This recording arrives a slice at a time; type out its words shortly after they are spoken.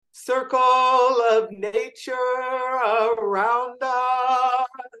circle of nature around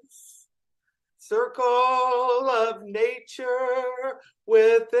us, circle of nature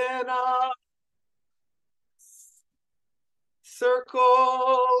within us,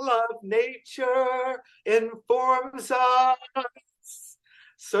 circle of nature informs us,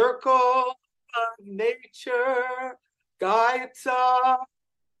 circle of nature guides us.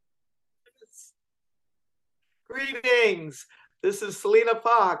 Greetings. This is Selena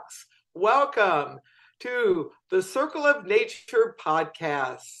Fox. Welcome to the Circle of Nature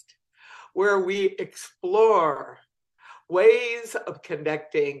podcast, where we explore ways of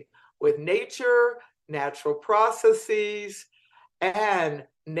connecting with nature, natural processes, and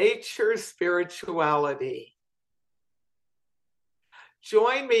nature's spirituality.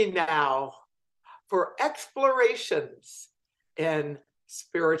 Join me now for explorations in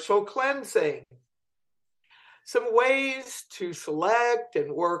spiritual cleansing, some ways to select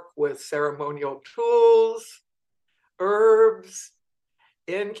and work with ceremonial tools, herbs,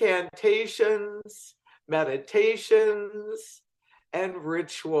 incantations, meditations, and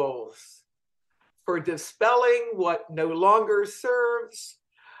rituals for dispelling what no longer serves,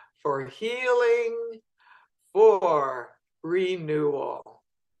 for healing, for renewal.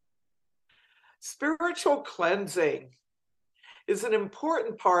 Spiritual cleansing is an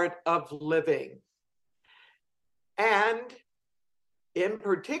important part of living. And in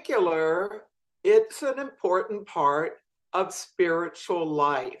particular, it's an important part of spiritual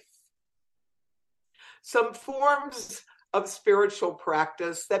life. Some forms of spiritual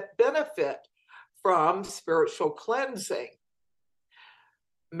practice that benefit from spiritual cleansing: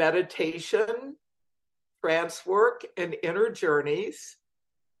 meditation, trance work and inner journeys,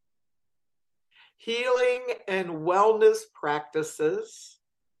 healing and wellness practices,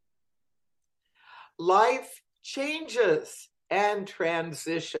 life changes and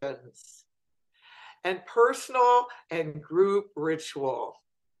transitions, and personal and group ritual.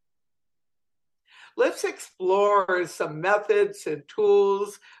 Let's explore some methods and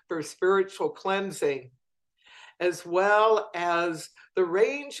tools for spiritual cleansing, as well as the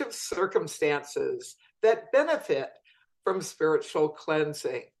range of circumstances that benefit from spiritual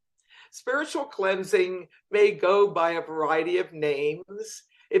cleansing. Spiritual cleansing may go by a variety of names.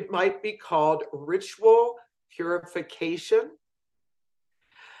 It might be called ritual purification.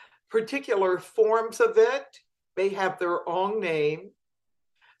 Particular forms of it may have their own name,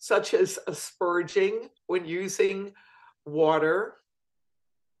 such as asperging when using water,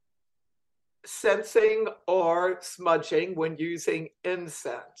 censing or smudging when using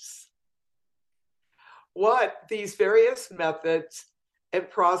incense. What these various methods and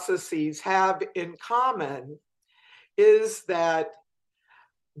processes have in common is that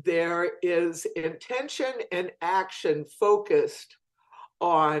there is intention and action focused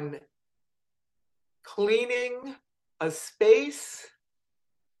on cleaning a space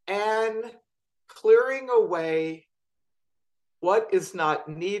and clearing away what is not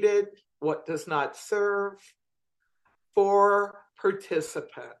needed, what does not serve for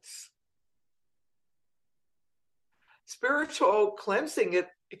participants. Spiritual cleansing, it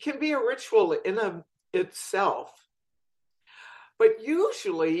can be a ritual in itself. But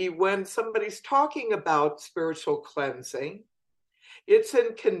usually when somebody's talking about spiritual cleansing, it's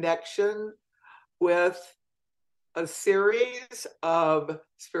in connection with a series of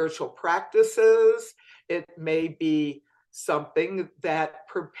spiritual practices. It may be something that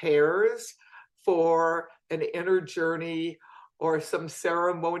prepares for an inner journey or some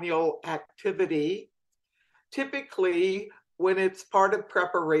ceremonial activity. Typically, when it's part of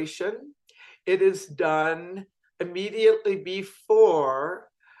preparation, it is done immediately before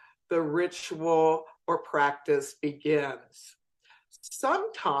the ritual or practice begins.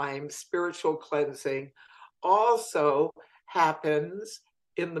 Sometimes spiritual cleansing also happens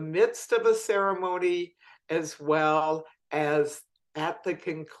in the midst of a ceremony as well as at the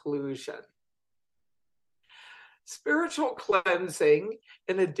conclusion. Spiritual cleansing,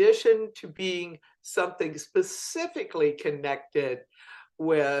 in addition to being something specifically connected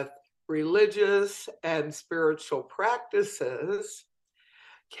with religious and spiritual practices,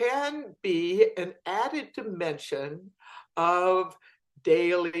 can be an added dimension of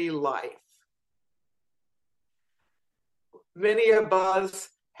daily life. Many of us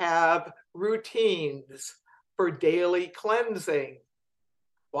have routines for daily cleansing: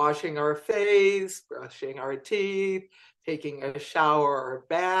 washing our face, brushing our teeth, taking a shower or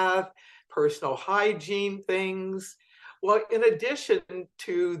bath, personal hygiene things. Well, in addition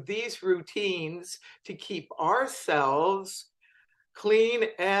to these routines to keep ourselves clean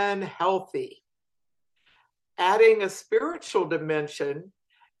and healthy, adding a spiritual dimension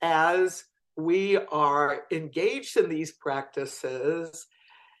as we are engaged in these practices,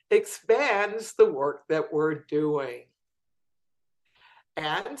 expands the work that we're doing.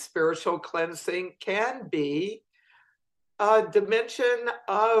 And spiritual cleansing can be a dimension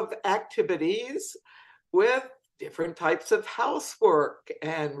of activities with different types of housework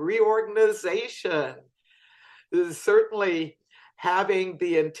and reorganization. Certainly having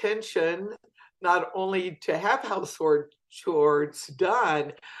the intention not only to have household chores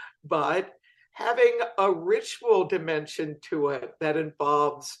done, but having a ritual dimension to it that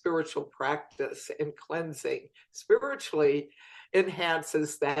involves spiritual practice and cleansing spiritually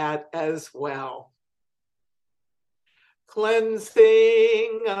enhances that as well.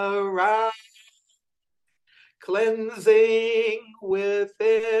 Cleansing around, cleansing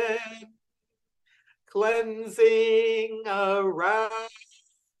within, cleansing around,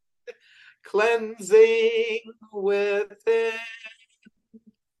 cleansing within,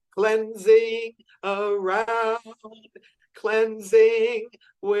 cleansing around, cleansing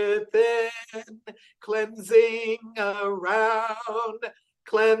within, cleansing around,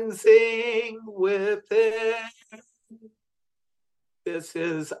 cleansing within. This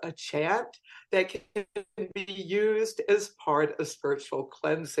is a chant that can be used as part of spiritual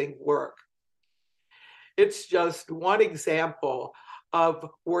cleansing work. It's just one example of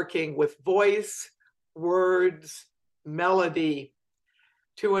working with voice, words, melody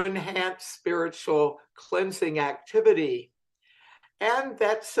to enhance spiritual cleansing activity. And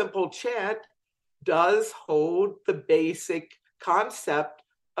that simple chant does hold the basic concept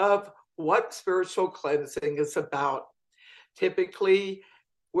of what spiritual cleansing is about. Typically,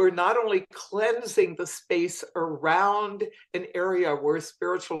 we're not only cleansing the space around an area where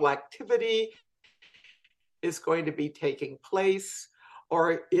spiritual activity is going to be taking place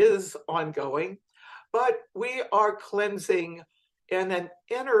or is ongoing, but we are cleansing in an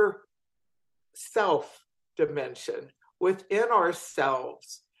inner self dimension within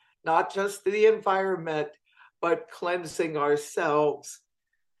ourselves, not just the environment, but cleansing ourselves.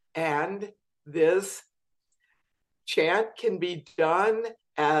 And this chant can be done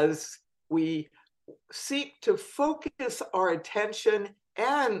as we seek to focus our attention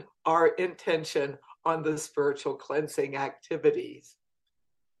and our intention on the spiritual cleansing activities.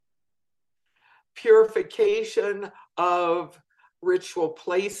 Purification of ritual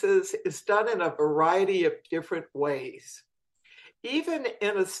places is done in a variety of different ways. Even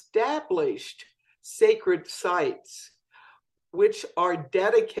in established sacred sites, which are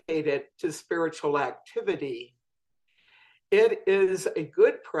dedicated to spiritual activity, it is a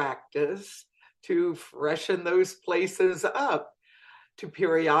good practice to freshen those places up, to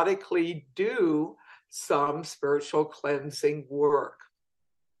periodically do some spiritual cleansing work.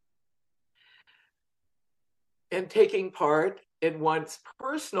 And taking part in one's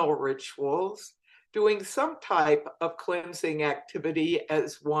personal rituals, doing some type of cleansing activity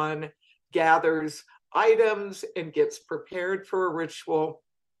as one gathers items and gets prepared for a ritual,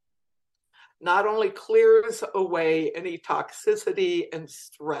 not only clears away any toxicity and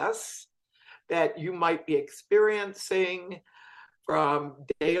stress that you might be experiencing from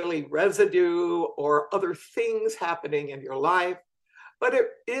daily residue or other things happening in your life, but it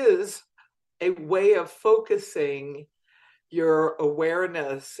is a way of focusing your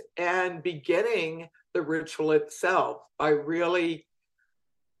awareness and beginning the ritual itself by really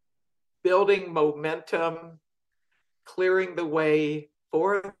building momentum, clearing the way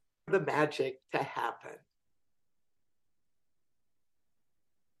for the magic to happen.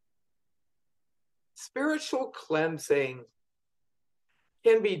 Spiritual cleansing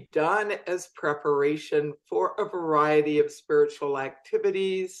can be done as preparation for a variety of spiritual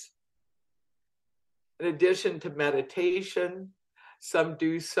activities. In addition to meditation, some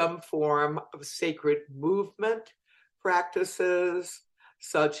do some form of sacred movement practices,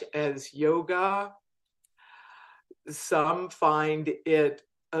 such as yoga. Some find it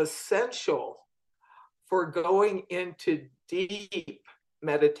essential for going into deep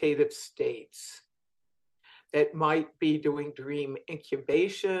meditative states. It might be doing dream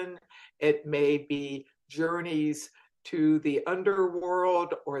incubation. It may be journeys to the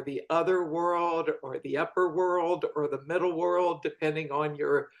underworld or the other world or the upper world or the middle world, depending on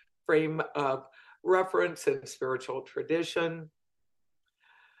your frame of reference and spiritual tradition.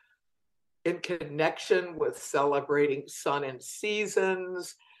 In connection with celebrating sun and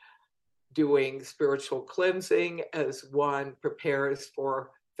seasons, doing spiritual cleansing as one prepares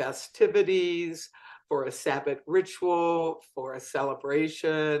for festivities, for a Sabbath ritual, for a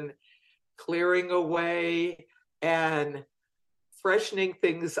celebration, clearing away and freshening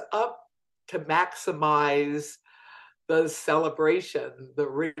things up to maximize the celebration, the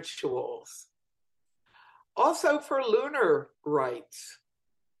rituals. Also for lunar rites,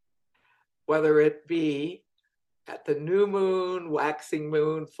 whether it be at the new moon, waxing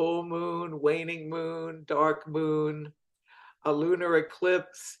moon, full moon, waning moon, dark moon, a lunar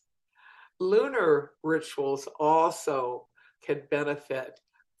eclipse. Lunar rituals also can benefit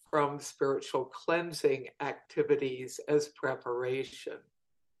from spiritual cleansing activities as preparation.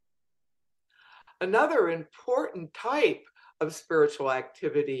 Another important type of spiritual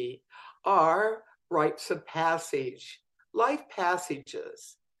activity are rites of passage, life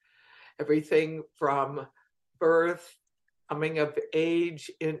passages. Everything from birth, coming of age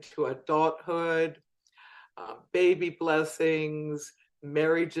into adulthood, baby blessings,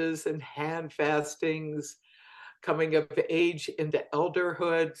 marriages and hand fastings, coming of age into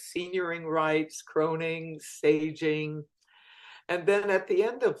elderhood, senioring rites, croning, saging, and then at the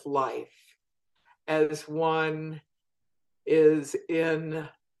end of life, as one is in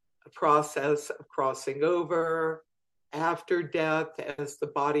a process of crossing over, after death, as the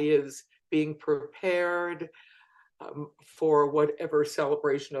body is being prepared for whatever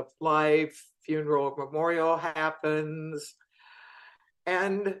celebration of life, funeral, or memorial happens.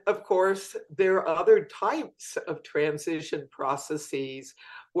 And of course, there are other types of transition processes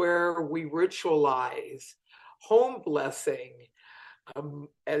where we ritualize home blessing,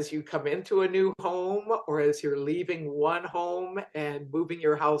 as you come into a new home or as you're leaving one home and moving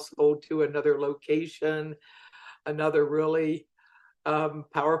your household to another location, another really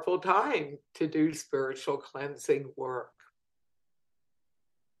powerful time to do spiritual cleansing work.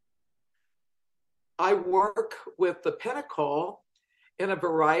 I work with the pinnacle in a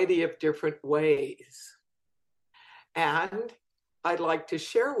variety of different ways. And I'd like to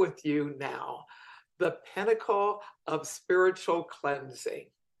share with you now the pinnacle of spiritual cleansing.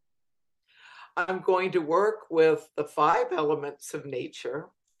 I'm going to work with the 5 elements of nature,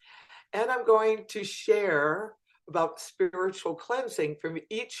 and I'm going to share about spiritual cleansing from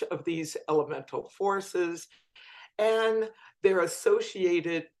each of these elemental forces and their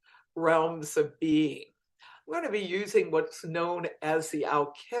associated realms of being. I'm going to be using what's known as the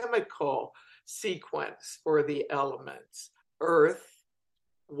alchemical sequence for the elements: earth,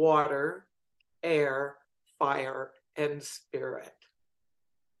 water, air, fire, and spirit.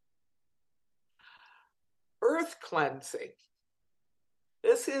 Earth cleansing.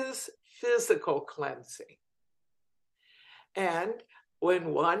 This is physical cleansing. And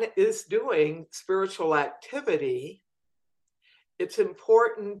when one is doing spiritual activity, it's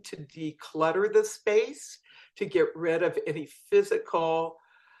important to declutter the space, to get rid of any physical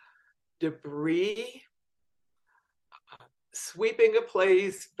debris, sweeping a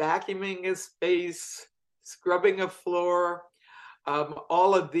place, vacuuming a space, scrubbing a floor.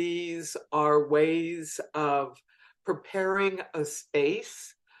 All of these are ways of preparing a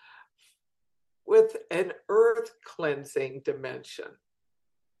space with an earth cleansing dimension.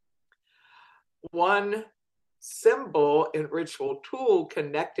 One symbol and ritual tool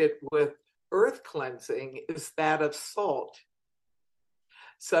connected with earth cleansing is that of salt.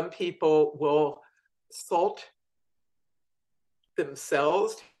 Some people will salt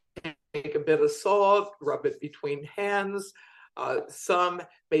themselves, take a bit of salt, rub it between hands. Some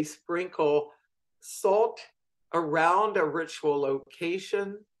may sprinkle salt around a ritual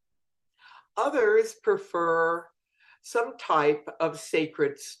location. Others prefer some type of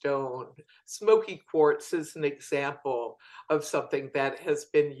sacred stone. Smoky quartz is an example of something that has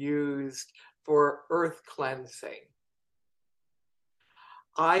been used for earth cleansing.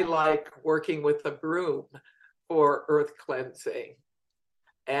 I like working with a broom for earth cleansing.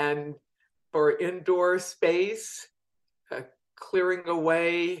 And for indoor space, clearing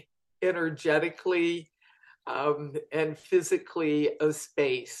away energetically and physically a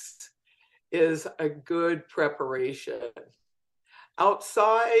space is a good preparation.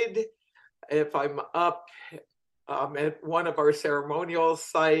 Outside, if I'm up at one of our ceremonial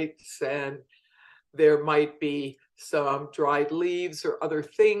sites and there might be some dried leaves or other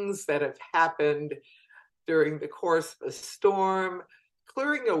things that have happened during the course of a storm,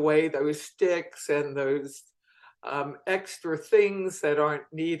 clearing away those sticks and those extra things that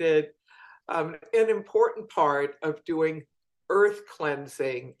aren't needed. An important part of doing earth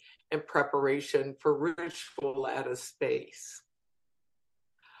cleansing and preparation for ritual at a space.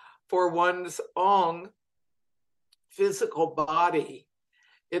 For one's own physical body,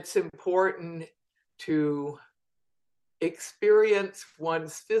 it's important to experience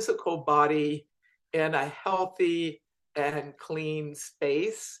one's physical body in a healthy and clean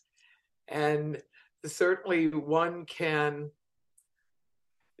space. And certainly one can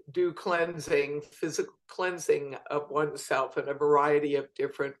do cleansing, physical cleansing of oneself in a variety of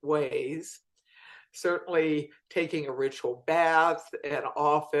different ways. Certainly taking a ritual bath, and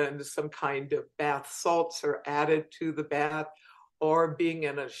often some kind of bath salts are added to the bath, or being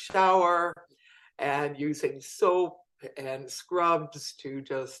in a shower and using soap and scrubs to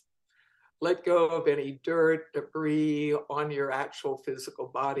just let go of any dirt, debris on your actual physical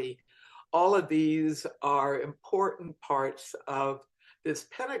body. All of these are important parts of this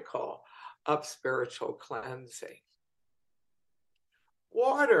pinnacle of spiritual cleansing.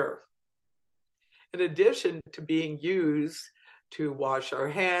 Water, in addition to being used to wash our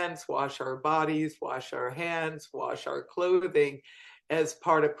hands, wash our bodies, wash our hands, wash our clothing as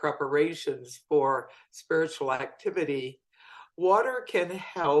part of preparations for spiritual activity, water can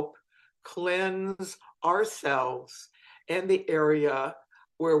help cleanse ourselves and the area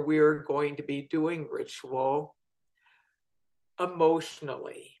where we're going to be doing ritual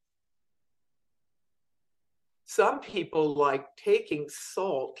emotionally. Some people like taking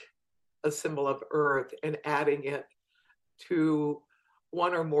salt, a symbol of earth, and adding it to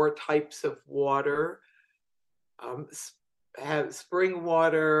one or more types of water, have spring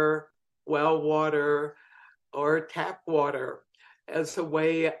water, well water, or tap water, as a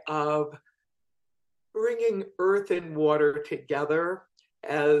way of bringing earth and water together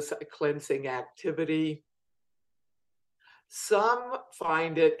as a cleansing activity. Some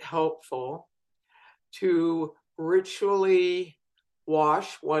find it helpful to ritually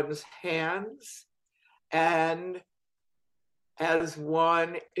wash one's hands, and as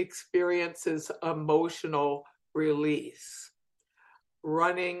one experiences emotional release,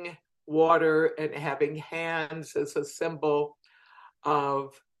 running water and having hands as a symbol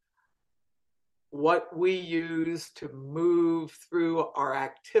of what we use to move through our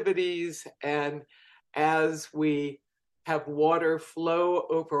activities, and as we have water flow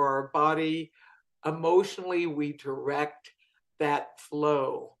over our body, emotionally we direct that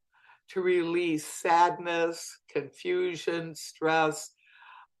flow to release sadness, confusion, stress,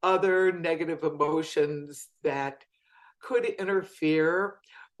 other negative emotions that could interfere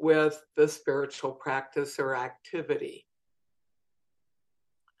with the spiritual practice or activity.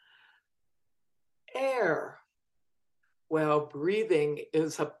 Air. Well, breathing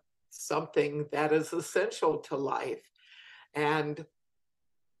is something that is essential to life, and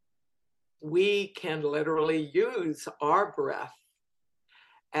we can literally use our breath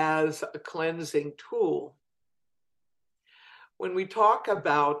as a cleansing tool. When we talk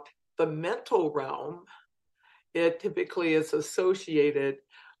about the mental realm, it typically is associated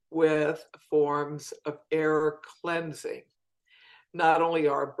with forms of air cleansing. Not only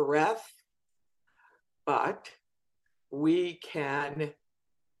our breath, but we can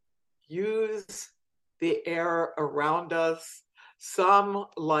use the air around us. Some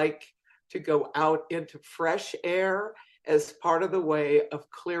like to go out into fresh air as part of the way of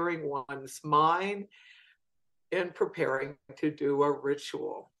clearing one's mind and preparing to do a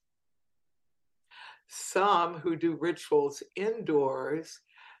ritual. Some who do rituals indoors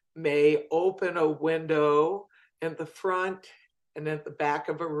may open a window in the front and at the back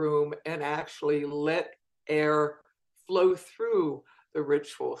of a room and actually let air flow through the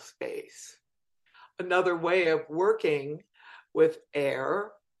ritual space. Another way of working with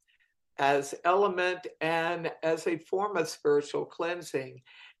air as element and as a form of spiritual cleansing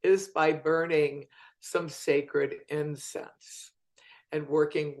is by burning some sacred incense and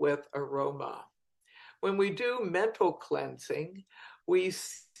working with aroma. When we do mental cleansing, we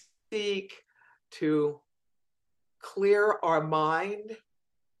seek to clear our mind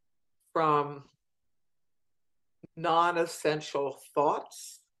from non-essential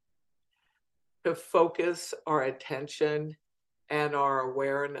thoughts, to focus our attention and our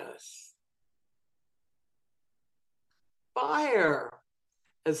awareness. Fire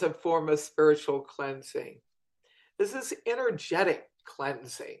as a form of spiritual cleansing. This is energetic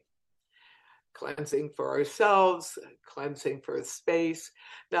cleansing. Cleansing for ourselves, cleansing for a space.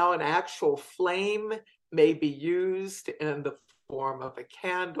 Now, an actual flame may be used in the form of a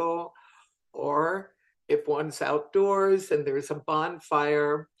candle, or if one's outdoors and there's a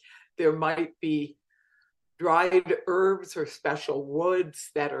bonfire, there might be dried herbs or special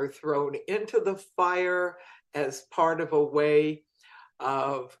woods that are thrown into the fire as part of a way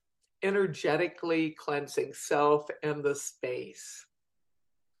of energetically cleansing self and the space.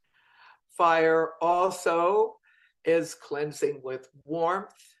 Fire also is cleansing with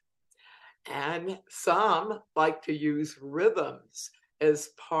warmth, and some like to use rhythms as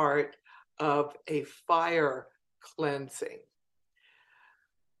part of a fire cleansing.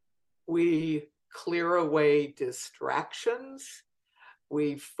 We clear away distractions.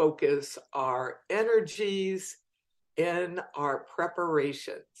 we focus our energies in our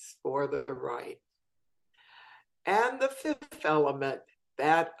preparations for the rite. And the fifth element,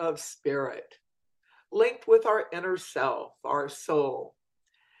 that of spirit, linked with our inner self, our soul.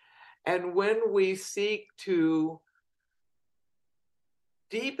 And when we seek to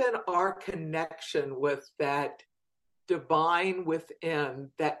deepen our connection with that divine within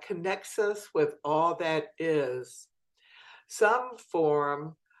that connects us with all that is, some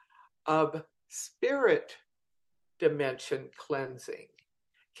form of spirit dimension cleansing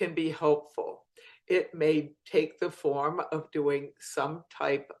can be helpful. It may take the form of doing some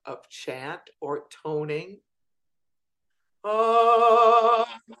type of chant or toning. Aum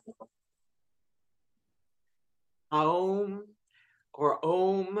or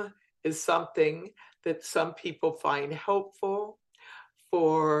Om is something that some people find helpful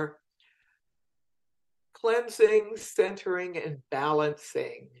for cleansing, centering, and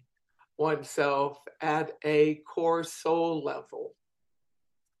balancing oneself at a core soul level.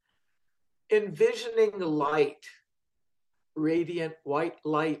 Envisioning light, radiant white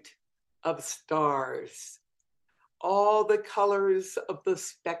light of stars, all the colors of the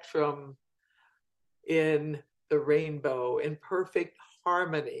spectrum in the rainbow in perfect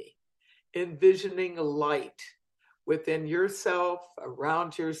harmony, envisioning light within yourself,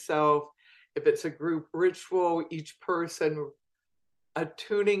 around yourself. If it's a group ritual, each person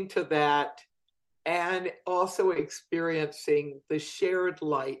attuning to that and also experiencing the shared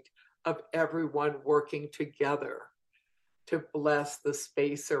light of everyone working together to bless the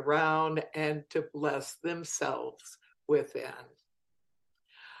space around and to bless themselves within.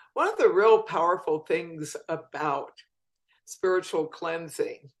 One of the real powerful things about spiritual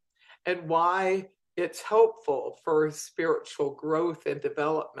cleansing and why it's helpful for spiritual growth and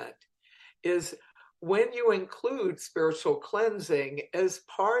development is when you include spiritual cleansing as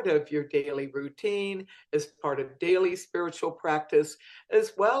part of your daily routine, as part of daily spiritual practice,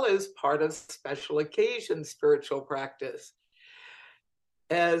 as well as part of special occasion spiritual practice.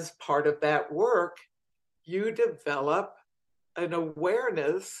 As part of that work, you develop an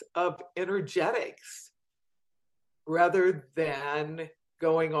awareness of energetics rather than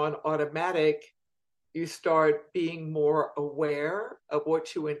going on automatic. You start being more aware of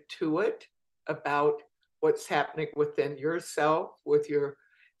what you intuit about what's happening within yourself, if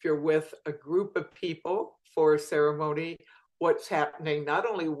you're with a group of people for a ceremony, what's happening not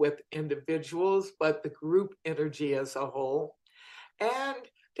only with individuals, but the group energy as a whole. And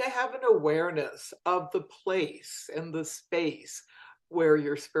to have an awareness of the place and the space where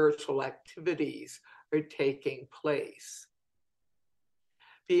your spiritual activities are taking place.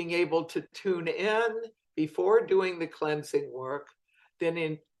 Being able to tune in before doing the cleansing work, then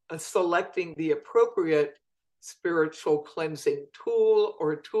in selecting the appropriate spiritual cleansing tool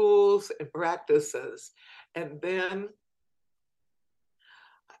or tools and practices, and then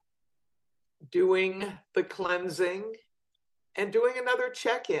doing the cleansing and doing another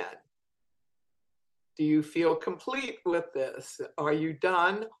check-in. Do you feel complete with this? Are you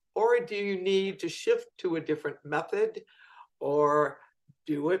done? Or do you need to shift to a different method or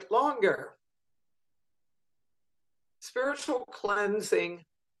do it longer? Spiritual cleansing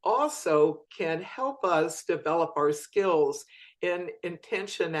also can help us develop our skills in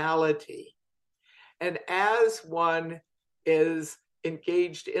intentionality. And as one is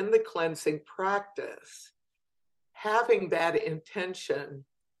engaged in the cleansing practice, having that intention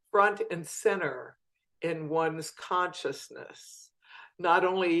front and center in one's consciousness not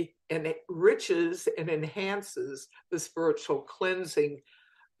only enriches and enhances the spiritual cleansing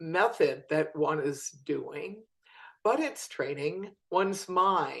method that one is doing, but it's training one's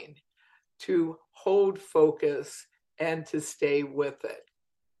mind to hold focus and to stay with it.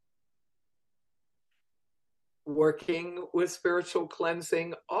 Working with spiritual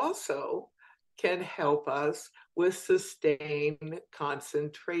cleansing also can help us with sustained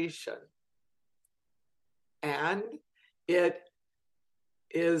concentration. And it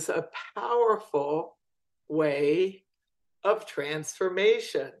is a powerful way of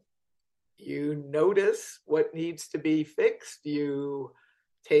transformation. You notice what needs to be fixed, you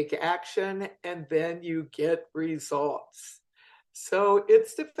take action, and then you get results. So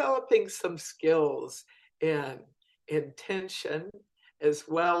it's developing some skills in intention as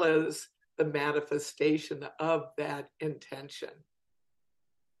well as the manifestation of that intention.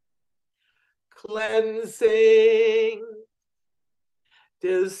 Cleansing,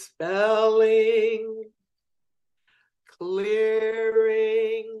 dispelling,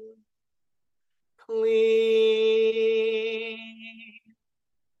 clearing, clean,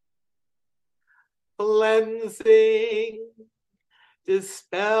 cleansing,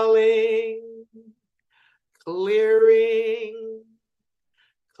 dispelling, clearing,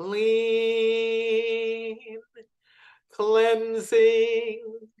 clean, cleansing,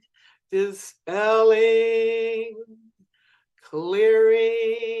 dispelling,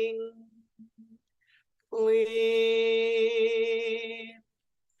 clearing, clean.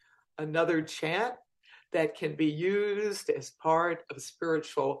 Another chant that can be used as part of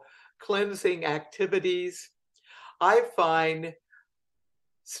spiritual cleansing activities. I find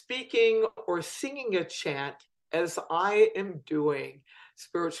speaking or singing a chant as I am doing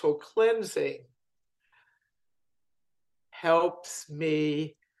spiritual cleansing helps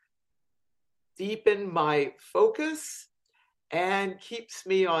me deepen my focus and keeps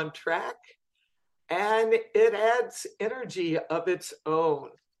me on track, and it adds energy of its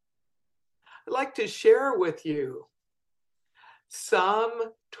own. I'd like to share with you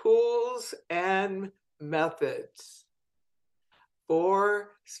some tools and methods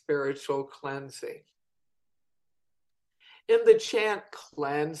for spiritual cleansing. In the chant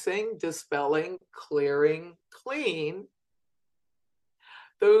cleansing, dispelling, clearing, clean,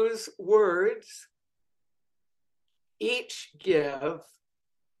 those words each give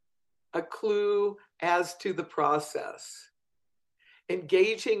a clue as to the process.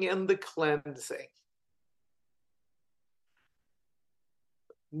 Engaging in the cleansing,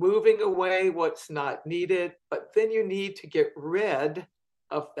 moving away what's not needed, but then you need to get rid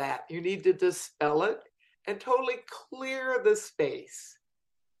of that. You need to dispel it and totally clear the space,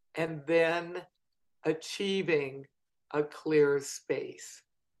 and then achieving a clear space.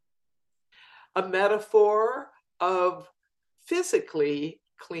 A metaphor of physically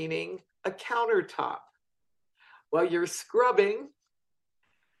cleaning a countertop. While you're scrubbing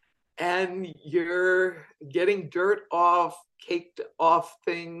and you're getting dirt off, caked off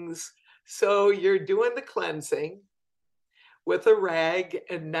things, so you're doing the cleansing with a rag,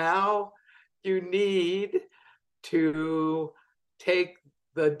 and now you need to take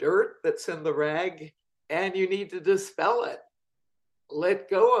the dirt that's in the rag and you need to dispel it, let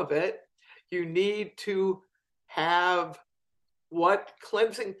go of it. You need to have what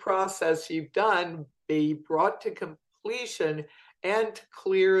cleansing process you've done be brought to completion and to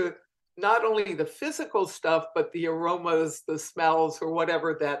clear not only the physical stuff, but the aromas, the smells, or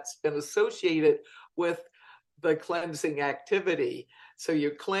whatever that's been associated with the cleansing activity. So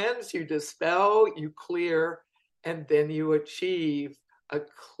you cleanse, you dispel, you clear, and then you achieve a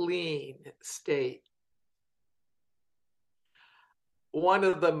clean state. One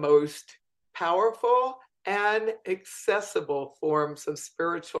of the most powerful and accessible forms of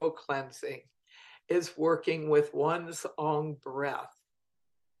spiritual cleansing is working with one's own breath.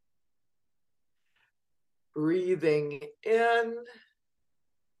 Breathing in,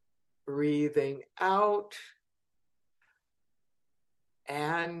 breathing out,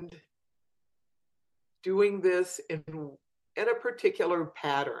 and doing this in a particular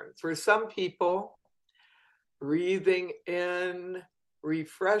pattern. For some people, breathing in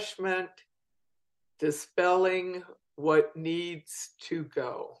refreshment, dispelling what needs to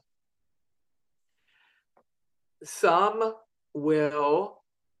go. Some will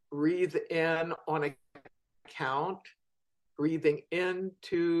breathe in on a count, breathing in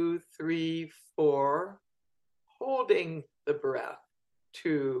 2, 3, 4, holding the breath,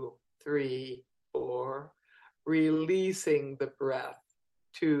 2, 3, 4, releasing the breath,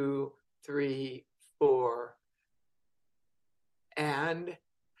 2, 3, 4, and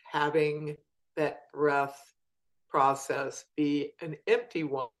having that breath process be an empty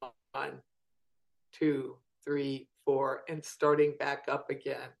one, 2, 3, 4, and starting back up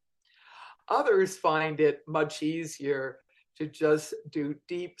again. Others find it much easier to just do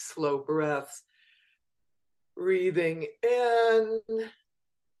deep, slow breaths, breathing in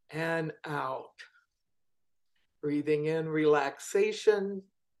and out. Breathing in relaxation,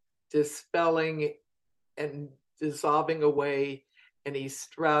 dispelling and dissolving away any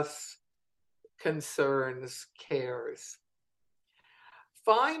stress, concerns, cares.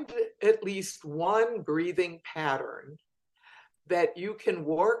 Find at least one breathing pattern that you can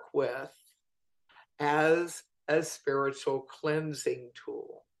work with as a spiritual cleansing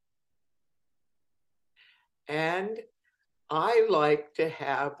tool. And I like to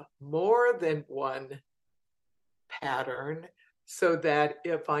have more than one pattern so that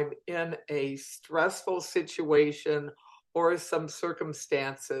if I'm in a stressful situation or some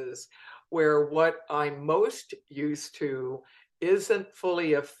circumstances where what I'm most used to isn't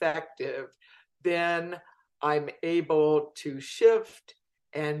fully effective, then I'm able to shift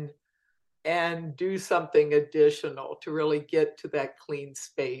and do something additional to really get to that clean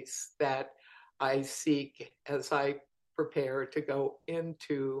space that I seek as I prepare to go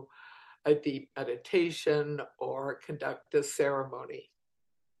into a deep meditation or conduct a ceremony.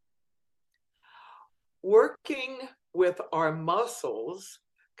 Working with our muscles,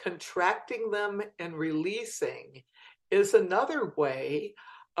 contracting them and releasing, is another way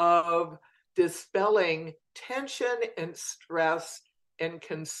of dispelling tension and stress and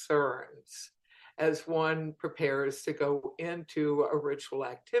concerns as one prepares to go into a ritual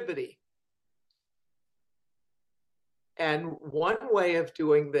activity. And one way of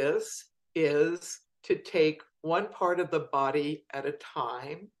doing this is to take one part of the body at a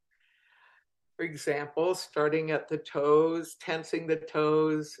time. For example, starting at the toes, tensing the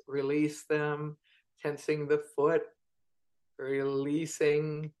toes, release them, tensing the foot,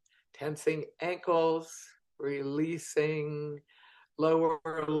 releasing, tensing ankles, releasing lower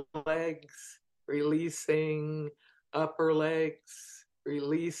legs, releasing upper legs,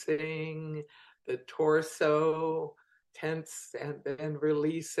 releasing the torso, tense, and then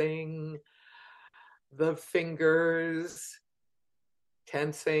releasing the fingers,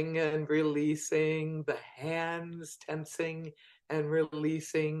 tensing and releasing the hands, tensing and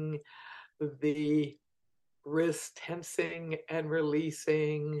releasing the wrist, tensing and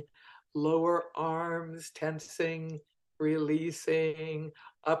releasing lower arms, tensing, releasing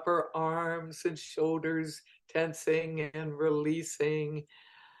upper arms and shoulders, tensing and releasing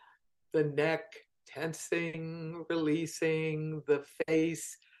the neck, tensing, releasing the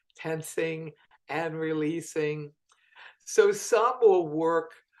face, tensing and releasing. So some will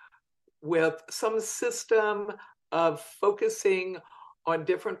work with some system of focusing on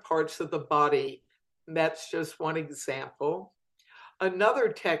different parts of the body. That's just one example. Another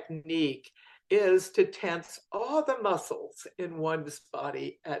technique is to tense all the muscles in one's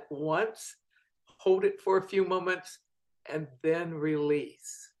body at once, hold it for a few moments, and then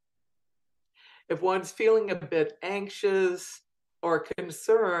release. If one's feeling a bit anxious or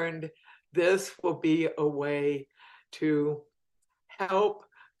concerned, this will be a way to help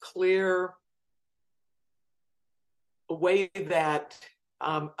clear away that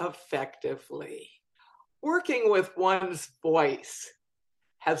effectively. Working with one's voice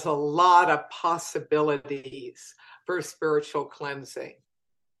has a lot of possibilities for spiritual cleansing.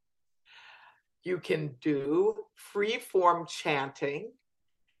 You can do free-form chanting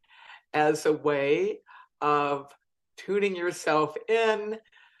as a way of tuning yourself in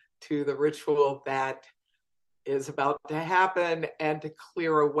to the ritual that is about to happen and to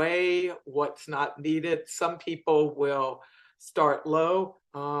clear away what's not needed. Some people will start low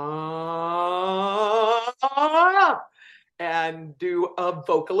and do a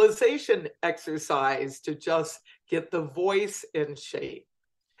vocalization exercise to just get the voice in shape.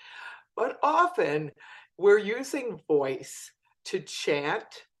 But often we're using voice to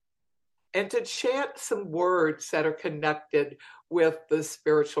chant, and to chant some words that are connected with the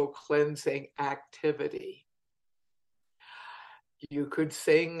spiritual cleansing activity. You could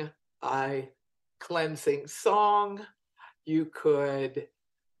sing a cleansing song. You could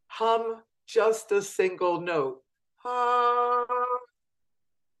hum just a single note.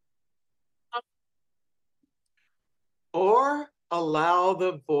 Or allow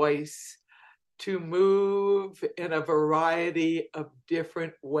the voice to move in a variety of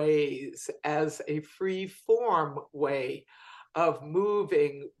different ways as a free form way of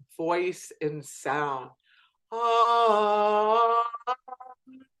moving voice and sound.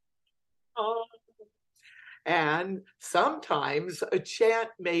 And sometimes a chant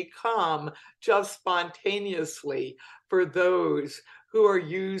may come just spontaneously for those who are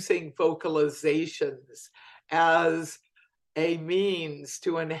using vocalizations as a means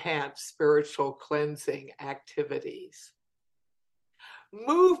to enhance spiritual cleansing activities.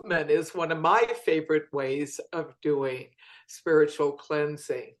 Movement is one of my favorite ways of doing spiritual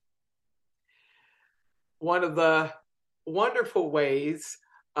cleansing. One of the wonderful ways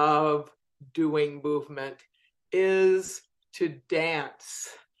of doing movement is to dance,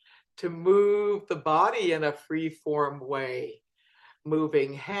 to move the body in a free-form way.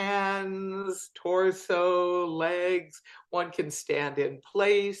 Moving hands, torso, legs. One can stand in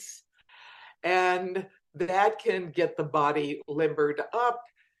place, and that can get the body limbered up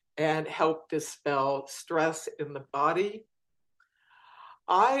and help dispel stress in the body.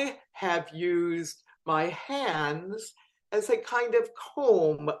 I have used my hands as a kind of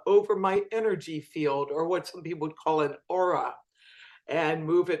comb over my energy field, or what some people would call an aura, and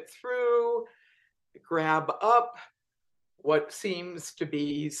move it through, grab up what seems to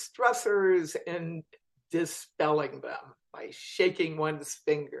be stressors and dispelling them by shaking one's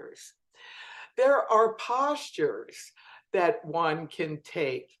fingers. There are postures that one can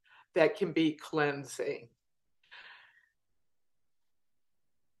take that can be cleansing.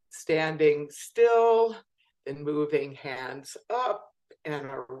 standing still, then moving hands up and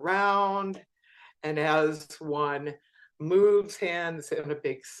around. And as one moves hands in a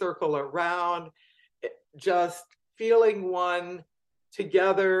big circle around, just feeling one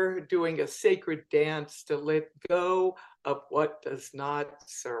together, doing a sacred dance to let go of what does not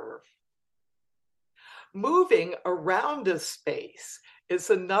serve. Moving around a space is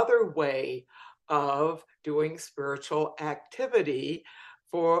another way of doing spiritual activity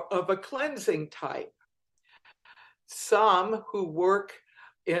of a cleansing type. Some who work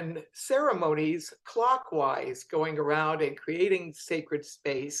in ceremonies clockwise, going around and creating sacred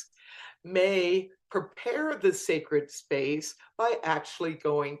space, may prepare the sacred space by actually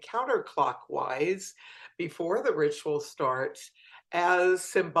going counterclockwise before the ritual starts, as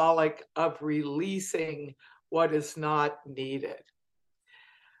symbolic of releasing what is not needed.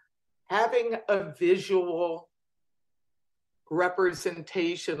 Having a visual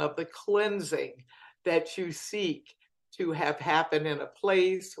representation of the cleansing that you seek to have happen in a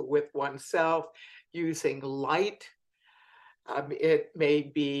place with oneself, using light. It may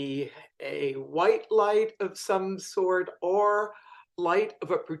be a white light of some sort or light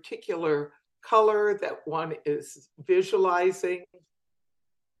of a particular color that one is visualizing.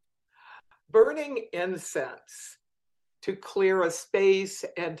 Burning incense to clear a space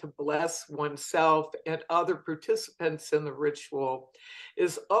and to bless oneself and other participants in the ritual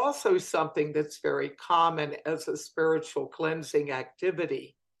is also something that's very common as a spiritual cleansing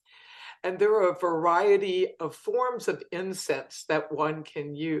activity. And there are a variety of forms of incense that one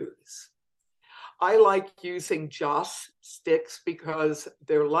can use. I like using joss sticks because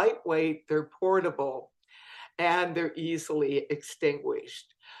they're lightweight, they're portable, and they're easily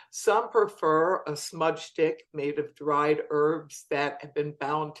extinguished. Some prefer a smudge stick made of dried herbs that have been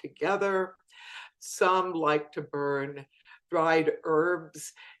bound together. Some like to burn dried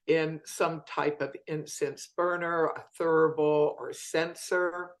herbs in some type of incense burner, a thurible or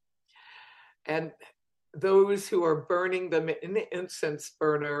censer. And those who are burning them in the incense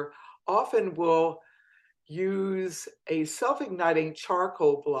burner often will use a self-igniting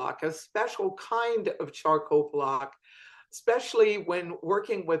charcoal block, a special kind of charcoal block, especially when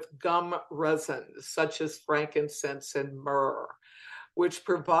working with gum resins such as frankincense and myrrh, which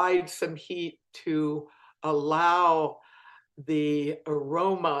provide some heat to allow the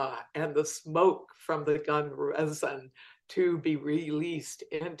aroma and the smoke from the gum resin to be released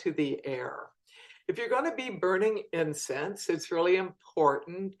into the air. If you're going to be burning incense, it's really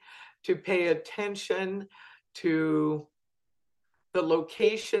important to pay attention to the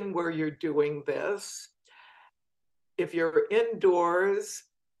location where you're doing this. If you're indoors,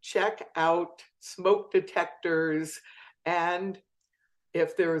 check out smoke detectors, and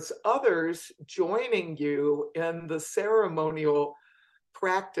if there's others joining you in the ceremonial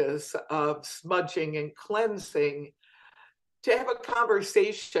practice of smudging and cleansing, to have a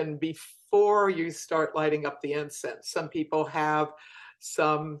conversation before you start lighting up the incense. Some people have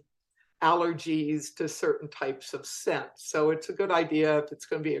some allergies to certain types of scent. So it's a good idea, if it's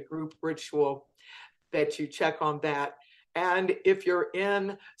going to be a group ritual, that you check on that. And if you're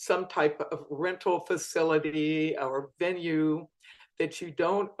in some type of rental facility or venue that you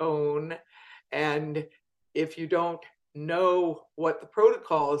don't own, and if you don't know what the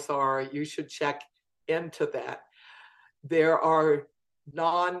protocols are, you should check into that. There are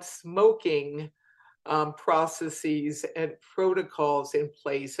non-smoking processes and protocols in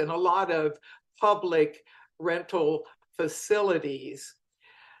place in a lot of public rental facilities.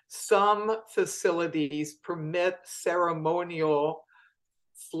 Some facilities permit ceremonial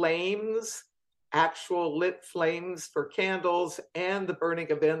flames, actual lit flames for candles, and the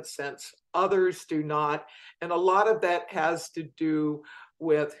burning of incense. Others do not. And a lot of that has to do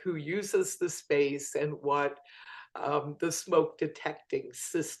with who uses the space and what the smoke detecting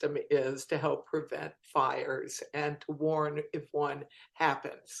system is to help prevent fires and to warn if one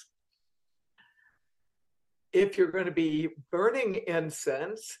happens. If you're going to be burning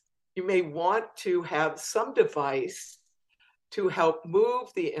incense, you may want to have some device to help move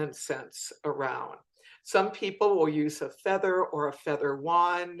the incense around. Some people will use a feather or a feather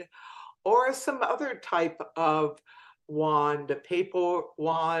wand or some other type of wand, a paper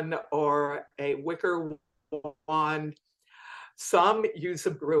wand or a wicker wand. Some use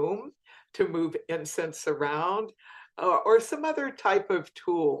a broom to move incense around or some other type of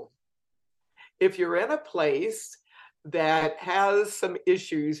tool. If you're in a place that has some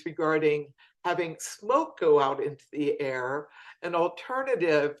issues regarding having smoke go out into the air An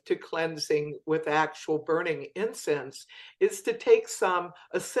alternative to cleansing with actual burning incense is to take some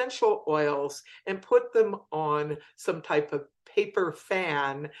essential oils and put them on some type of paper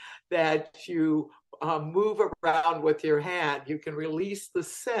fan that you move around with your hand. You can release the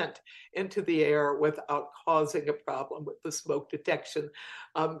scent into the air without causing a problem with the smoke detection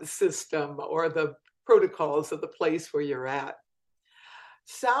system or the protocols of the place where you're at.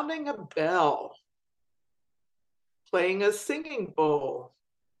 Sounding a bell, playing a singing bowl,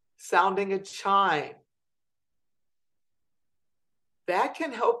 sounding a chime, that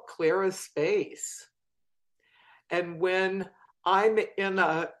can help clear a space. And when I'm in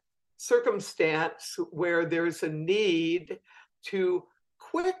a circumstance where there's a need to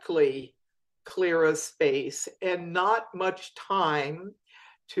quickly clear a space and not much time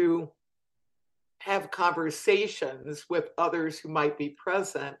to have conversations with others who might be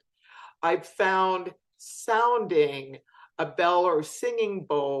present, I've found sounding a bell or singing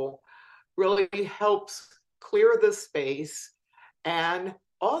bowl really helps clear the space and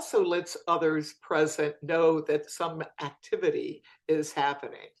also lets others present know that some activity is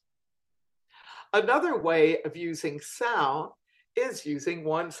happening. Another way of using sound is using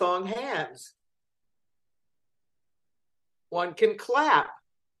one-song hands. One can clap,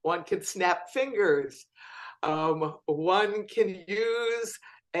 one can snap fingers, one can use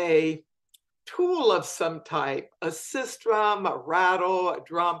a tool of some type, a sistrum, a rattle, a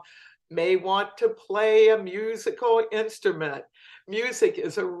drum, may want to play a musical instrument. Music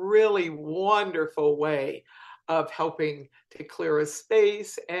is a really wonderful way of helping to clear a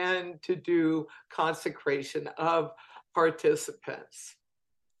space and to do consecration of participants.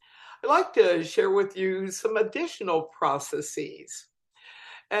 I'd like to share with you some additional processes,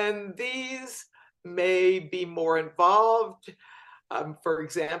 and these may be more involved. For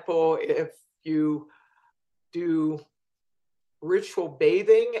example, if you do ritual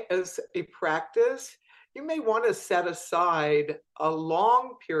bathing as a practice, you may want to set aside a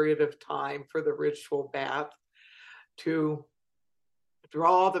long period of time for the ritual bath to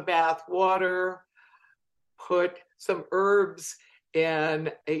draw the bath water, put some herbs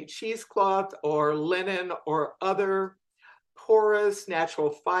in a cheesecloth or linen or other porous natural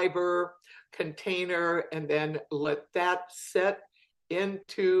fiber container, and then let that set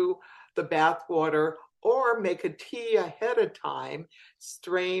into the bath water, or make a tea ahead of time,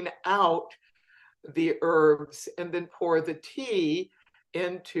 strain out the herbs, and then pour the tea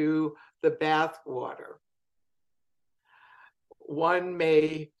into the bath water. One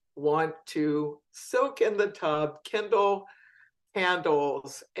may want to soak in the tub, kindle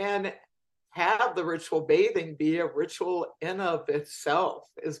candles, and have the ritual bathing be a ritual in of itself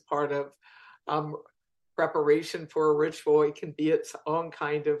as part of preparation for a ritual. It can be its own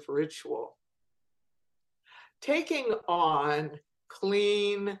kind of ritual. Taking on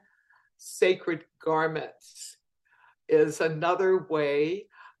clean, sacred garments is another way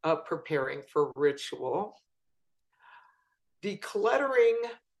of preparing for ritual. Decluttering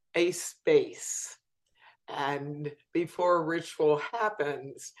a space. And before a ritual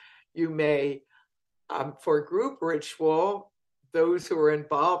happens, you may, for a group ritual, those who are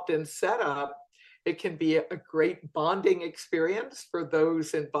involved in setup, it can be a great bonding experience for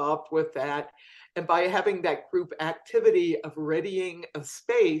those involved with that. And by having that group activity of readying a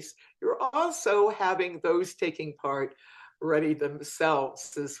space, you're also having those taking part ready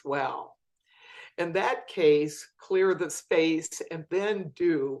themselves as well. In that case, clear the space and then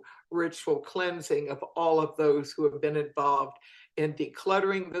do ritual cleansing of all of those who have been involved in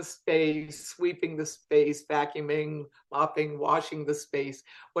decluttering the space, sweeping the space, vacuuming, mopping, washing the space,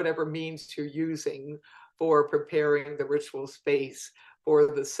 whatever means you're using for preparing the ritual space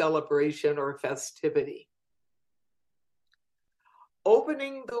for the celebration or festivity.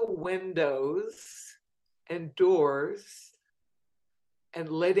 Opening the windows and doors and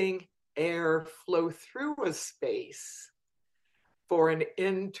letting air flow through a space for an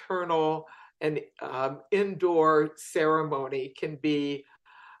internal and indoor ceremony can be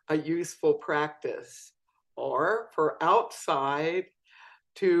a useful practice. Or for outside,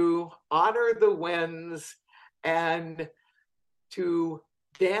 to honor the winds and to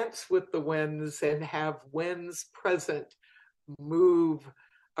dance with the winds and have winds present move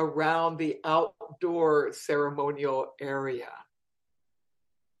around the outdoor ceremonial area.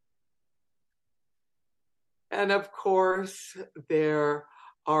 And of course, there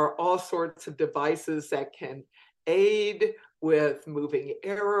are all sorts of devices that can aid with moving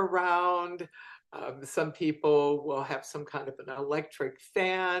air around. Some people will have some kind of an electric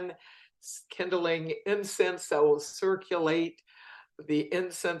fan, kindling incense that will circulate the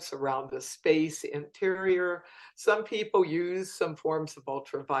incense around the space interior. Some people use some forms of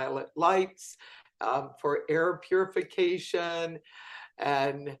ultraviolet lights for air purification,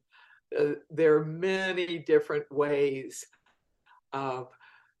 and there are many different ways of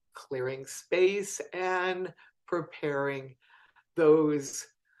clearing space and preparing those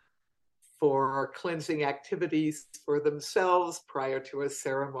for cleansing activities for themselves prior to a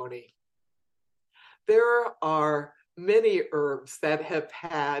ceremony. There are many herbs that have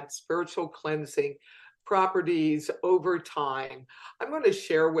had spiritual cleansing properties over time. I'm going to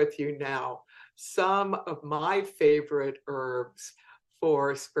share with you now some of my favorite herbs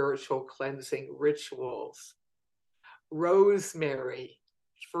for spiritual cleansing rituals. Rosemary,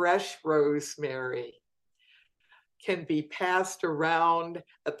 fresh rosemary, can be passed around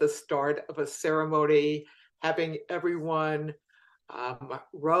at the start of a ceremony, having everyone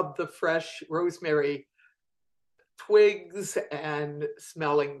rub the fresh rosemary twigs and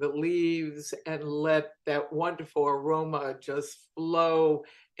smelling the leaves, and let that wonderful aroma just flow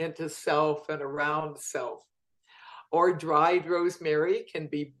into self and around self. Or dried rosemary can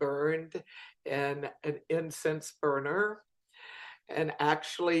be burned in an incense burner and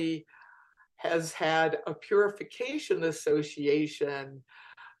actually has had a purification association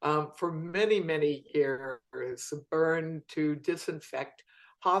for many, many years, burned to disinfect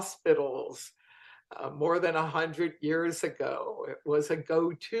hospitals. More than 100 years ago, it was a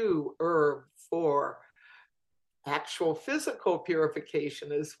go-to herb for actual physical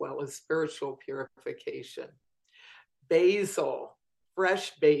purification as well as spiritual purification. Basil,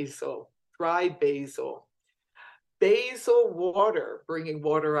 fresh basil, dried basil. Basil water, bringing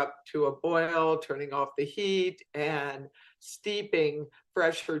water up to a boil, turning off the heat, and steeping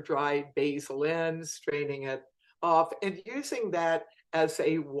fresh or dried basil in, straining it off, and using that as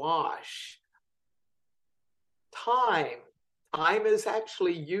a wash. Thyme is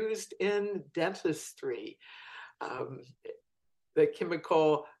actually used in dentistry. The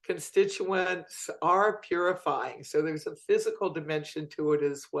chemical constituents are purifying, so there's a physical dimension to it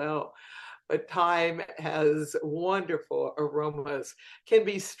as well. But thyme has wonderful aromas, can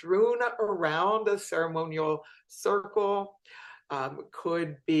be strewn around a ceremonial circle,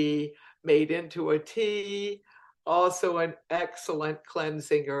 could be made into a tea, also an excellent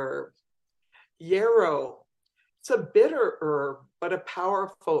cleansing herb. Yarrow, it's a bitter herb, but a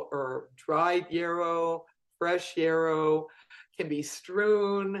powerful herb. Dried yarrow, fresh yarrow can be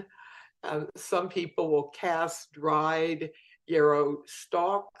strewn. Some people will cast dried yarrow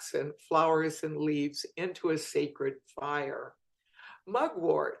stalks and flowers and leaves into a sacred fire.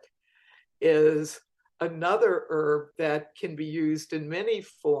 Mugwort is another herb that can be used in many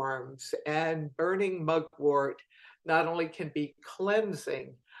forms, and burning mugwort not only can be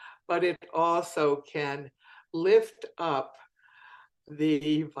cleansing, but it also can lift up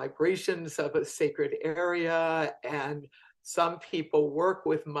the vibrations of a sacred area, and some people work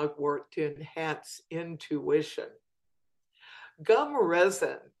with mugwort to enhance intuition. Gum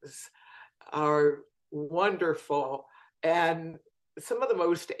resins are wonderful, and some of the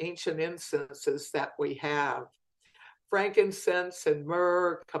most ancient incenses that we have. Frankincense and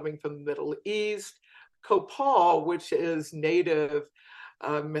myrrh coming from the Middle East. Copal, which is native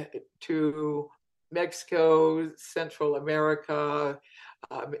to Mexico, Central America,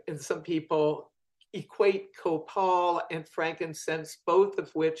 and some people equate copal and frankincense, both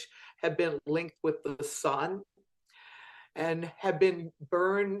of which have been linked with the sun and have been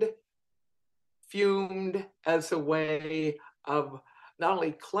burned, fumed as a way of not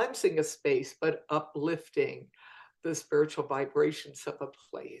only cleansing a space, but uplifting the spiritual vibrations of a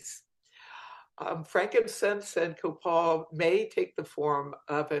place. Frankincense and copal may take the form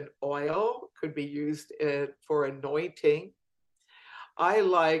of an oil, could be used for anointing. I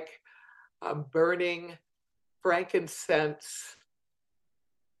like burning frankincense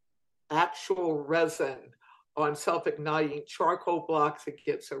actual resin on self-igniting charcoal blocks. It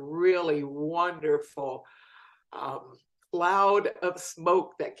gets a really wonderful cloud of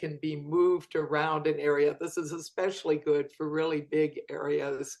smoke that can be moved around an area. This is especially good for really big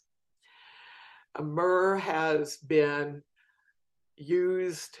areas. Myrrh has been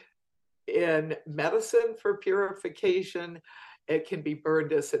used in medicine for purification. It can be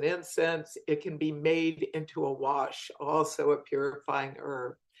burned as an incense. It can be made into a wash, also a purifying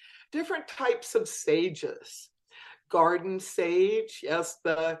herb. Different types of sages. Garden sage, yes,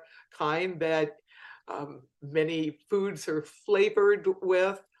 the kind that many foods are flavored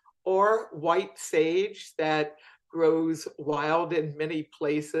with, or white sage that grows wild in many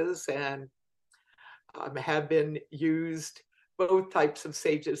places and have been used. Both types of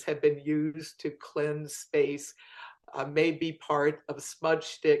sages have been used to cleanse space. may be part of smudge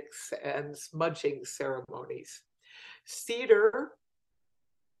sticks and smudging ceremonies. Cedar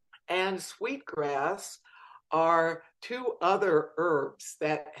and sweetgrass are two other herbs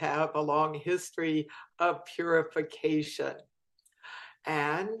that have a long history of purification.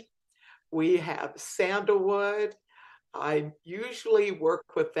 And we have sandalwood. I usually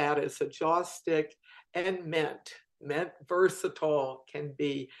work with that as a jaw stick, and mint. Mint versatile, can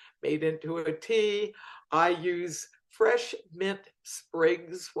be made into a tea. I use fresh mint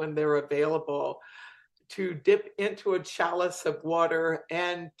sprigs when they're available to dip into a chalice of water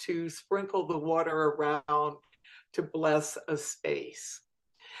and to sprinkle the water around to bless a space.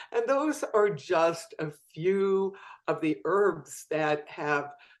 And those are just a few of the herbs that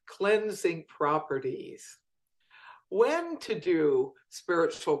have cleansing properties. When to do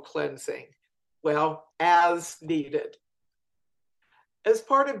spiritual cleansing? Well, as needed. As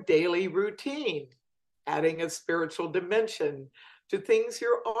part of daily routine, adding a spiritual dimension to things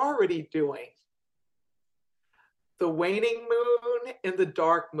you're already doing. The waning moon and the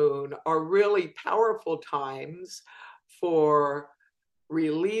dark moon are really powerful times for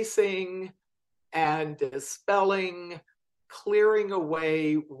releasing and dispelling, clearing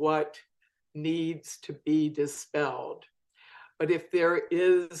away what needs to be dispelled. But if there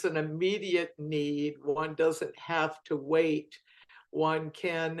is an immediate need, one doesn't have to wait. One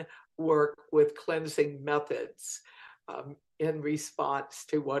can work with cleansing methods in response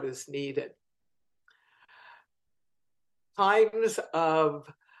to what is needed. Times of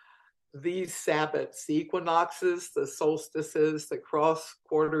these Sabbats, the equinoxes, the solstices, the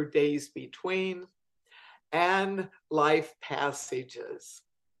cross-quarter days between, and life passages.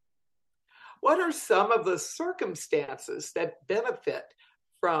 What are some of the circumstances that benefit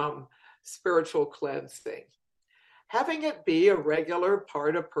from spiritual cleansing? Having it be a regular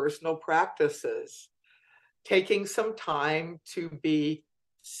part of personal practices, taking some time to be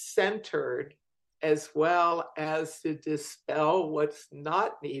centered as well as to dispel what's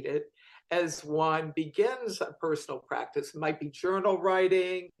not needed as one begins a personal practice. It might be journal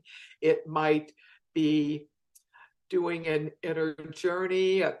writing, it might be doing an inner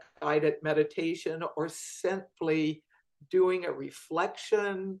journey, a guided meditation, or simply doing a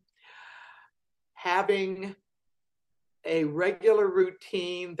reflection, having a regular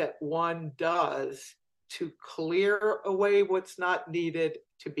routine that one does to clear away what's not needed,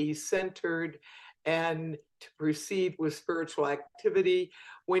 to be centered, and to proceed with spiritual activity.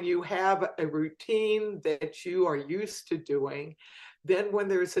 When you have a routine that you are used to doing, then when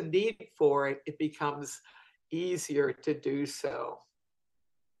there's a need for it, it becomes easier to do so.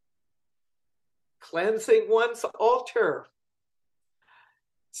 Cleansing one's altar.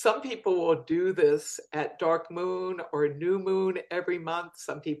 Some people will do this at dark moon or new moon every month.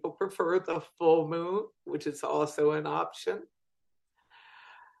 Some people prefer the full moon, which is also an option.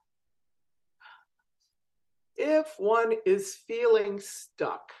 If one is feeling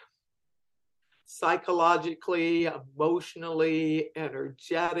stuck, psychologically, emotionally,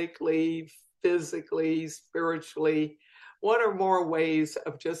 energetically, physically, spiritually, one or more ways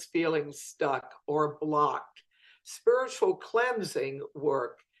of just feeling stuck or blocked, spiritual cleansing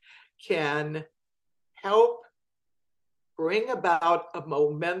work can help bring about a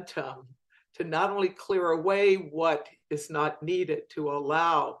momentum to not only clear away what is not needed to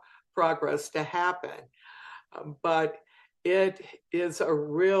allow progress to happen, but it is a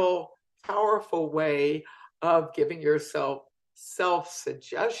real powerful way of giving yourself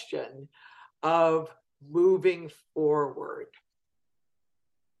self-suggestion of moving forward.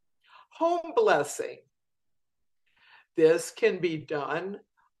 Home blessing. This can be done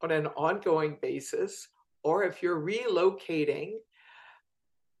on an ongoing basis, or if you're relocating,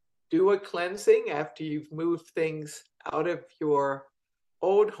 do a cleansing after you've moved things out of your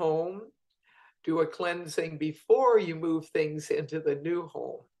old home. Do a cleansing before you move things into the new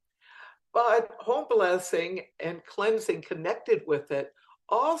home. But home blessing and cleansing connected with it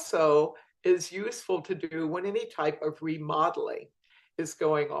also is useful to do when any type of remodeling is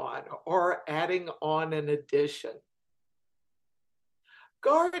going on or adding on an addition.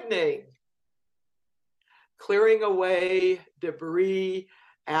 Gardening, clearing away debris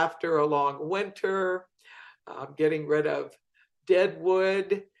after a long winter, getting rid of dead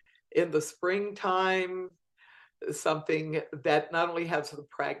wood in the springtime, something that not only has the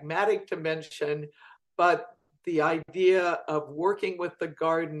pragmatic dimension, but the idea of working with the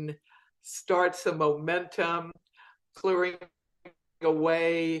garden starts a momentum, clearing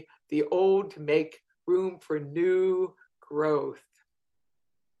away the old to make room for new growth.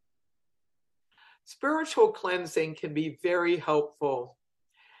 Spiritual cleansing can be very helpful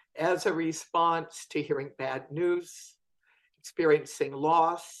as a response to hearing bad news, experiencing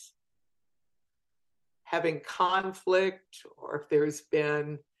loss, having conflict, or if there's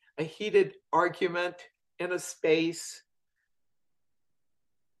been a heated argument in a space,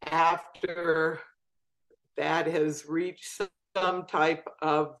 after that has reached some type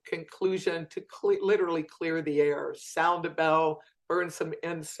of conclusion, to literally clear the air, sound a bell, burn some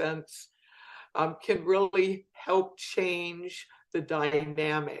incense, can really help change the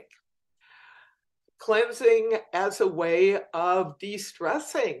dynamic. Cleansing as a way of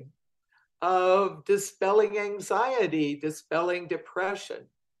de-stressing, of dispelling anxiety, dispelling depression.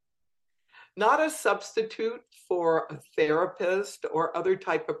 Not a substitute for a therapist or other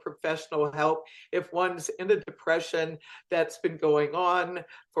type of professional help if one's in a depression that's been going on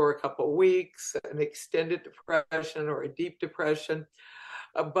for a couple of weeks, an extended depression or a deep depression.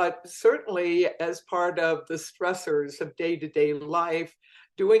 But certainly as part of the stressors of day-to-day life,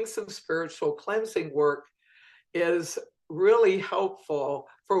 doing some spiritual cleansing work is really helpful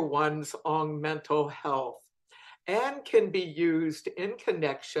for one's own mental health, and can be used in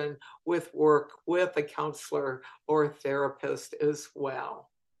connection with work with a counselor or a therapist as well.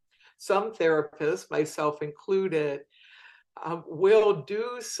 Some therapists, myself included, will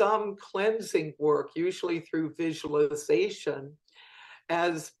do some cleansing work, usually through visualization,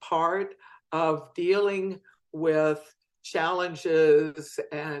 as part of dealing with challenges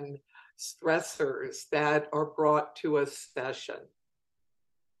and stressors that are brought to a session.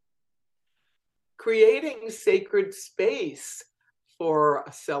 Creating sacred space for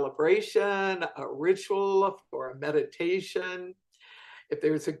a celebration, a ritual, for a meditation. If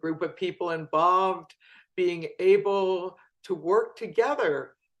there's a group of people involved, being able to work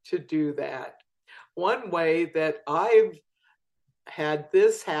together to do that. One way that I've had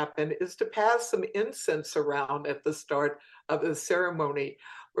this happen is to pass some incense around at the start of the ceremony,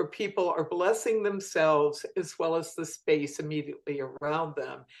 where people are blessing themselves as well as the space immediately around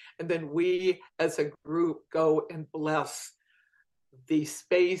them. And then we as a group go and bless the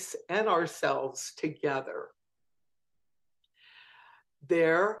space and ourselves together.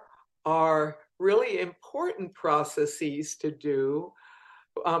 There are really important processes to do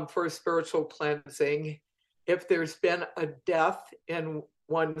for spiritual cleansing. If there's been a death in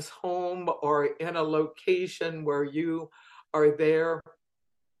one's home or in a location where you are there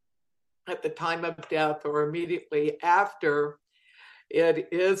at the time of death or immediately after, it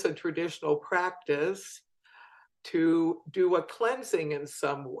is a traditional practice to do a cleansing in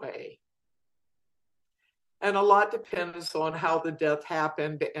some way. And a lot depends on how the death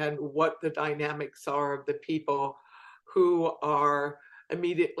happened and what the dynamics are of the people who are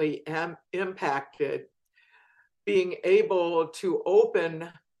immediately impacted. Being able to open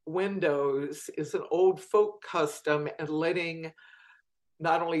windows is an old folk custom, and letting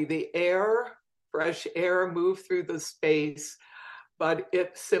not only the air, fresh air, move through the space, but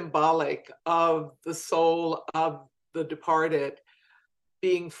it's symbolic of the soul of the departed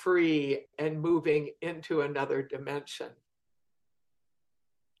being free and moving into another dimension.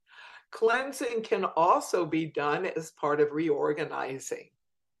 Cleansing can also be done as part of reorganizing.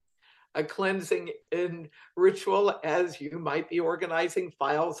 A cleansing in ritual, as you might be organizing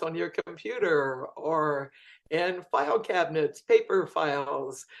files on your computer or in file cabinets, paper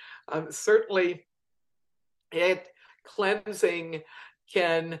files. Certainly, cleansing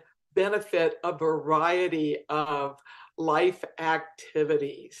can benefit a variety of life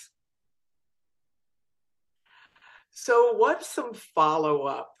activities. So what's some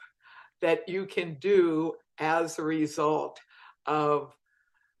follow-up that you can do as a result of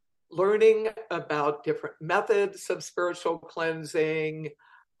learning about different methods of spiritual cleansing,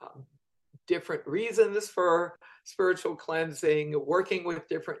 different reasons for spiritual cleansing, working with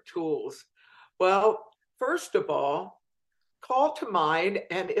different tools? Well, first of all, call to mind,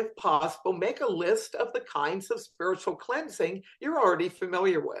 and if possible, make a list of the kinds of spiritual cleansing you're already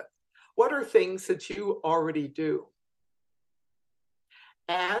familiar with. What are things that you already do?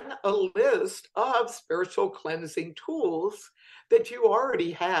 And a list of spiritual cleansing tools that you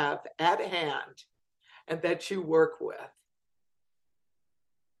already have at hand and that you work with.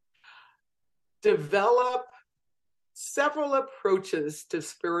 Develop several approaches to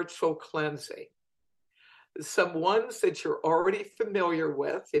spiritual cleansing. Some ones that you're already familiar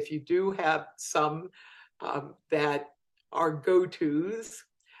with, if you do have some that are go-tos,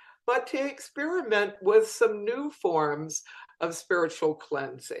 but to experiment with some new forms of spiritual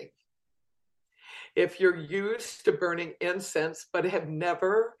cleansing. If you're used to burning incense but have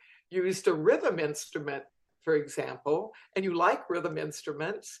never used a rhythm instrument, for example, and you like rhythm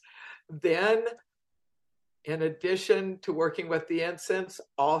instruments, then In addition to working with the incense,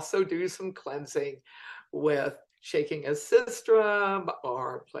 also do some cleansing with shaking a sistrum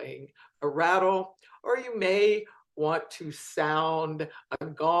or playing a rattle, or you may want to sound a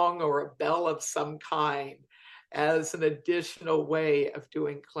gong or a bell of some kind as an additional way of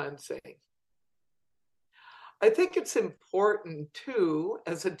doing cleansing. I think it's important too,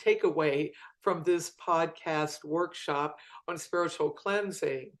 as a takeaway from this podcast workshop on spiritual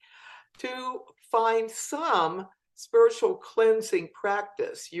cleansing, to find some spiritual cleansing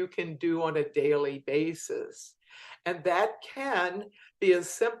practice you can do on a daily basis. And that can be as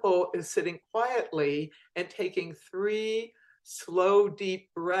simple as sitting quietly and taking 3 slow, deep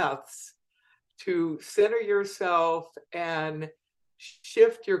breaths to center yourself and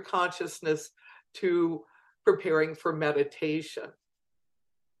shift your consciousness to preparing for meditation.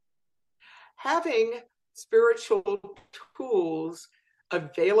 Having spiritual tools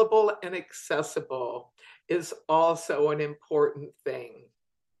available and accessible is also an important thing.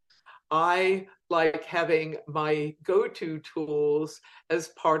 I like having my go-to tools as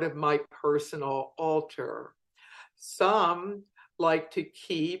part of my personal altar. Some like to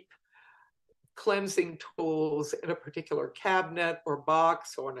keep cleansing tools in a particular cabinet or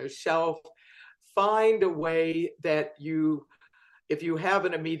box or on a shelf. Find a way that you, if you have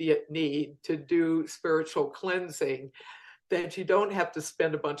an immediate need to do spiritual cleansing, that you don't have to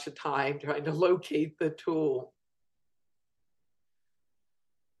spend a bunch of time trying to locate the tool.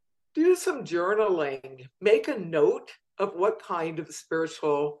 Do some journaling. Make a note of what kind of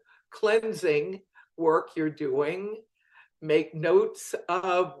spiritual cleansing work you're doing. Make notes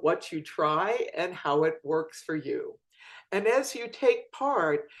of what you try and how it works for you. And as you take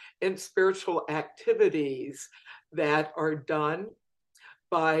part in spiritual activities that are done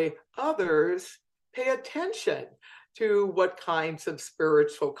by others, pay attention to what kinds of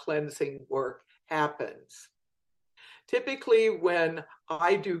spiritual cleansing work happens. Typically, when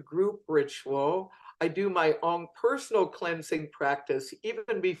I do group ritual, I do my own personal cleansing practice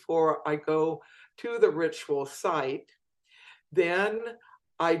even before I go to the ritual site. Then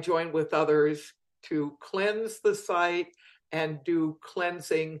I join with others to cleanse the site and do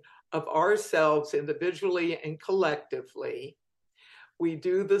cleansing of ourselves individually and collectively. We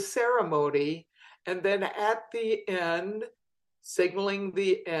do the ceremony, and then at the end, signaling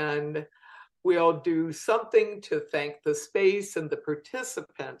the end, we'll do something to thank the space and the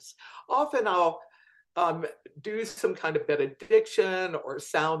participants. Often I'll do some kind of benediction or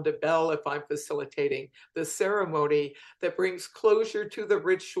sound a bell if I'm facilitating the ceremony that brings closure to the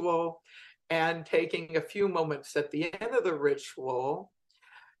ritual, and taking a few moments at the end of the ritual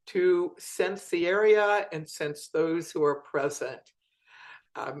to sense the area and sense those who are present.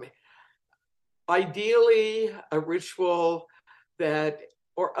 Ideally, a ritual that,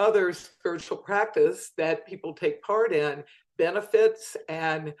 or other spiritual practice that people take part in, benefits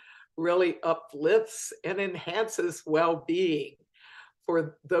and really uplifts and enhances well-being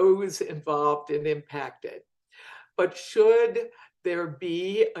for those involved and impacted. But should there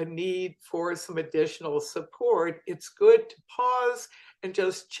be a need for some additional support, it's good to pause and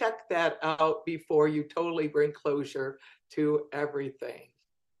just check that out before you totally bring closure to everything.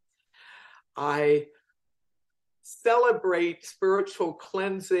 I celebrate spiritual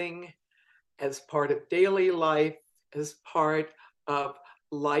cleansing as part of daily life, as part of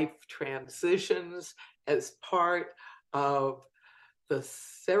life transitions, as part of the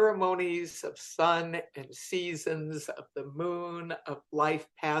ceremonies of sun and seasons, of the moon, of life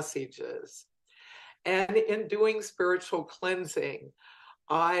passages. And in doing spiritual cleansing,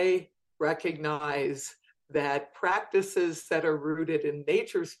 I recognize that practices that are rooted in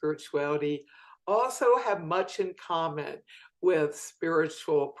nature spirituality also have much in common with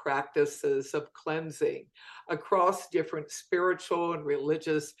spiritual practices of cleansing across different spiritual and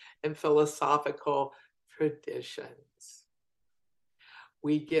religious and philosophical traditions.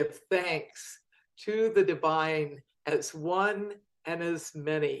 We give thanks to the divine as one and as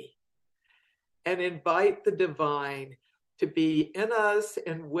many, and invite the divine to be in us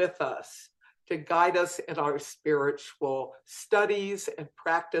and with us, to guide us in our spiritual studies and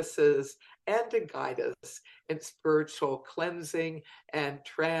practices, and to guide us in spiritual cleansing and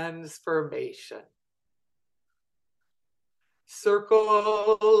transformation.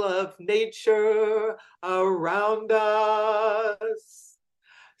 Circle of nature around us.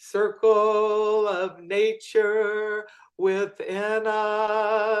 Circle of nature within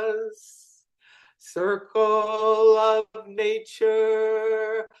us. Circle of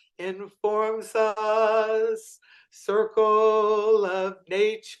nature informs us. Circle of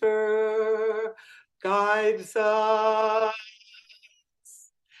nature guides us.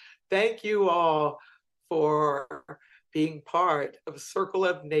 Thank you all for being part of Circle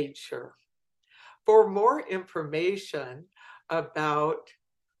of Nature. For more information about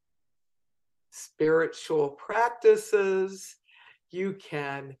spiritual practices, you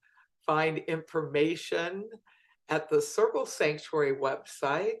can find information at the Circle Sanctuary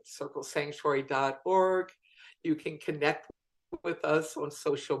website, circlesanctuary.org. You can connect with us on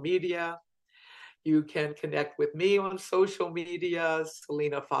social media. You can connect with me on social media,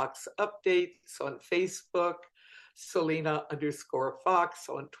 Selena Fox Updates on Facebook, Selena_Fox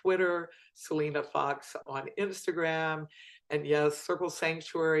on Twitter, Selena Fox on Instagram. And yes, Circle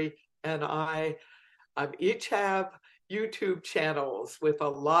Sanctuary and I each have YouTube channels with a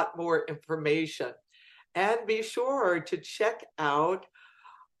lot more information. And be sure to check out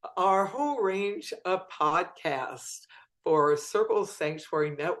our whole range of podcasts for Circle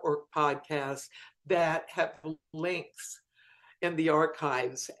Sanctuary Network podcasts that have links in the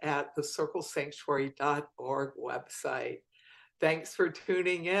archives at the circlesanctuary.org website. Thanks for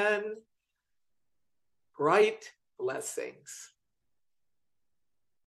tuning in. Bright blessings.